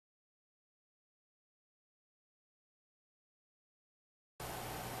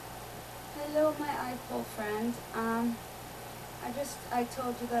Hello, my iPhone friend. I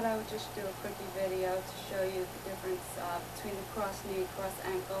told you that I would just do a quickie video to show you the difference between the cross knee, cross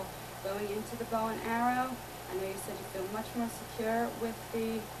ankle, going into the bow and arrow. I know you said you feel much more secure with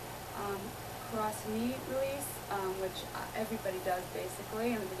the cross knee release, which everybody does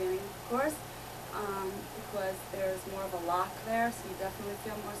basically in the beginning, of course, because there's more of a lock there, so you definitely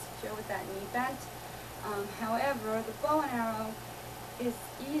feel more secure with that knee bent. However, the bow and arrow is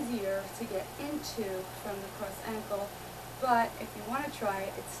easier to get into from the cross ankle, but if you want to try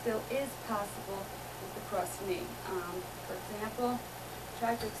it, it still is possible with the cross knee. For example, I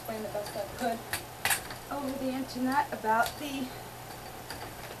tried to explain the best I could over the internet about the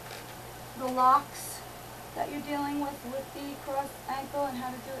locks that you're dealing with the cross ankle and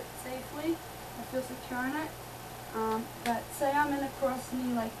how to do it safely and feel secure in it. But say I'm in a cross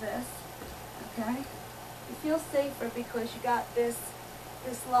knee like this, okay? You feel safer because you got this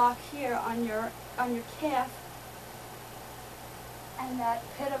lock here on your calf and that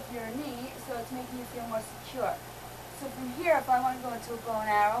pit of your knee, so it's making you feel more secure. So from here, if I want to go into a bow and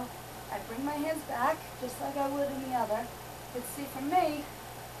arrow, I bring my hands back just like I would in the other. But see, for me,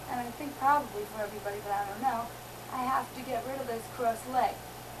 and I think probably for everybody, but I don't know, I have to get rid of this cross leg.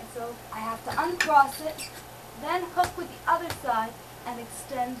 And so I have to uncross it, then hook with the other side and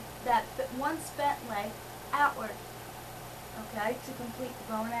extend that once bent leg outward, okay, to complete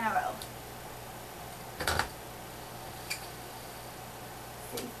the bow and arrow.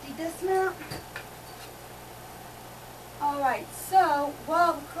 Safety dismount. Alright, so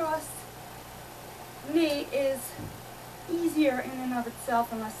while the cross knee is easier in and of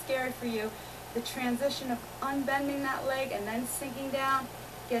itself and less scary for you, the transition of unbending that leg and then sinking down,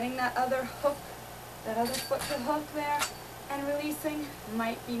 getting that other hook, that other foot to hook there, and releasing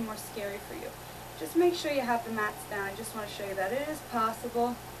might be more scary for you. Just make sure you have the mats down. I just want to show you that it is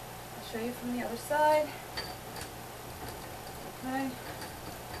possible. I'll show you from the other side. Okay.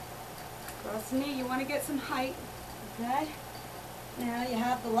 Cross knee, you want to get some height. Okay. Now you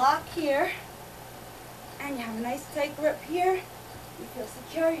have the lock here, and you have a nice tight grip here. You feel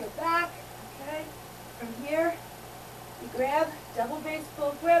secure, you're back. Okay. From here, you grab double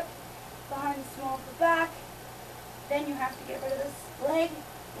baseball grip behind the small of the back. Then you have to get rid of this leg.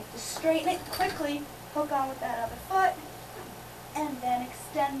 You have to straighten it quickly, hook on with that other foot, and then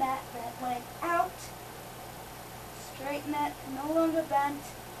extend that leg out. Straighten it, no longer bent.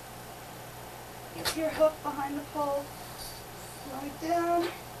 Get your hook behind the pole, slow it down,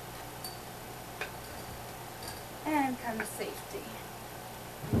 and kind of safety.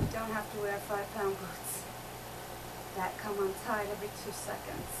 You don't have to wear 5-pound boots that come untied every 2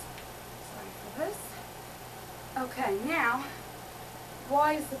 seconds. Sorry for this. Okay, now,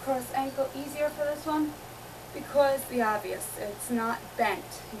 why is the cross ankle easier for this one? Because the obvious, it's not bent.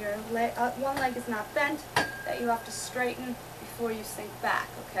 Your one leg is not bent, that you have to straighten before you sink back,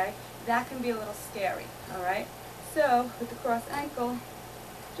 okay? That can be a little scary, alright? So, with the cross ankle,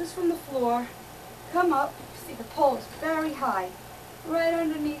 just from the floor, come up. You see the pole is very high, right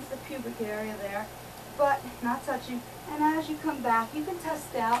underneath the pubic area there, but not touching. And as you come back, you can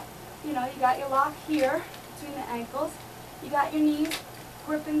test out, you know, you got your lock here between the ankles, you got your knees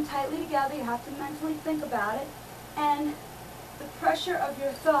gripping tightly together, you have to mentally think about it, and the pressure of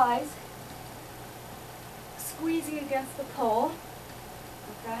your thighs squeezing against the pole,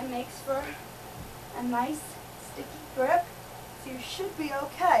 okay, makes for a nice sticky grip, so you should be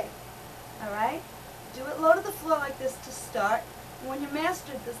okay. Alright? Do it low to the floor like this to start. When you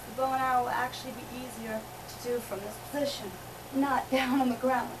mastered this, the bow and arrow will actually be easier to do from this position, not down on the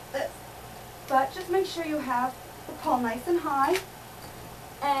ground like this. But just make sure you have the pole nice and high,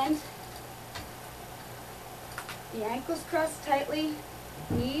 and the ankles crossed tightly,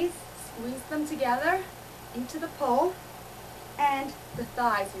 knees, squeeze them together into the pole, and the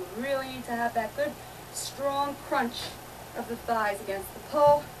thighs. You really need to have that good, strong crunch of the thighs against the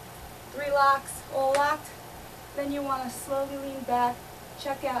pole. 3 locks, all locked. Then you want to slowly lean back,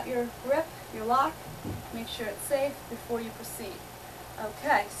 check out your grip, your lock, make sure it's safe before you proceed.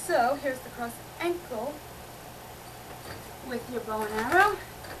 Okay, so here's the cross ankle with your bow and arrow.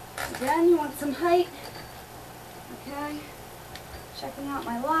 Again, you want some height. Okay, checking out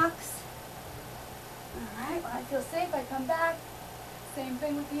my locks. Alright, when I feel safe, I come back. Same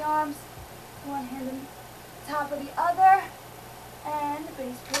thing with the arms. One hand on top of the other, and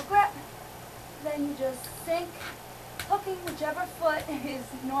baseball grip. Then you just sink, hooking whichever foot is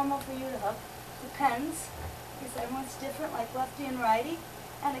normal for you to hook. Depends, because everyone's different, like lefty and righty,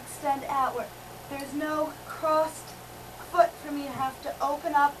 and extend outward. There's no crossed foot for me to have to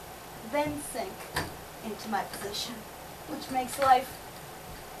open up, then sink into my position, which makes life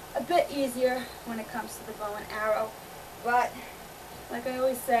a bit easier when it comes to the bow and arrow. But like I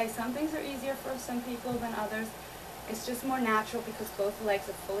always say, some things are easier for some people than others. It's just more natural because both legs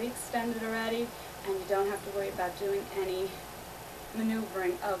are fully extended already, and you don't have to worry about doing any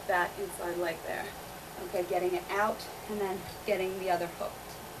maneuvering of that inside leg there. Okay, getting it out and then getting the other hooked.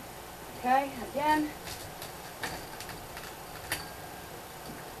 Okay, again.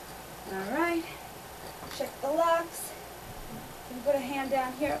 All right, check the locks. You can put a hand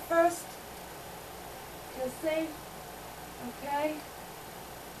down here at first. Feel safe. Okay.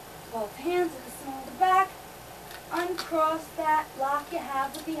 Both hands at the small of the back. Uncross that lock you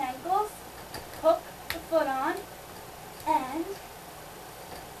have with the ankles. Hook the foot on and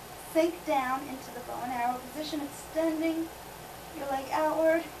sink down into the bow and arrow position, extending your leg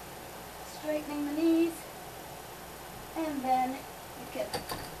outward, straightening the knees, and then you can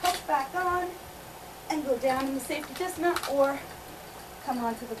hook back on and go down in the safety dismount or come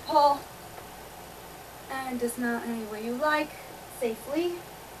onto the pole and dismount any way you like safely.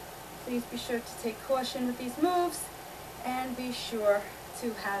 Please be sure to take caution with these moves and be sure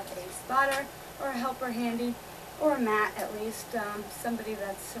to have a spotter or a helper handy, or a mat at least, somebody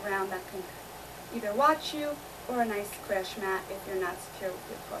that's around that can either watch you, or a nice crash mat if you're not secure with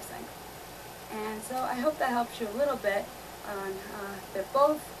your cross ankle. And so I hope that helps you a little bit. They're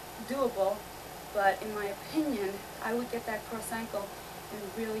both doable, but in my opinion, I would get that cross ankle and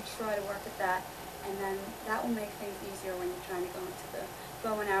really try to work at that, and then that will make things easier when you're trying to go into the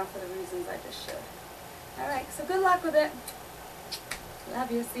bow and arrow for the reasons I just showed. Alright, so good luck with it.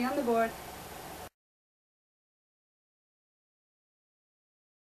 Love you. See you on the board.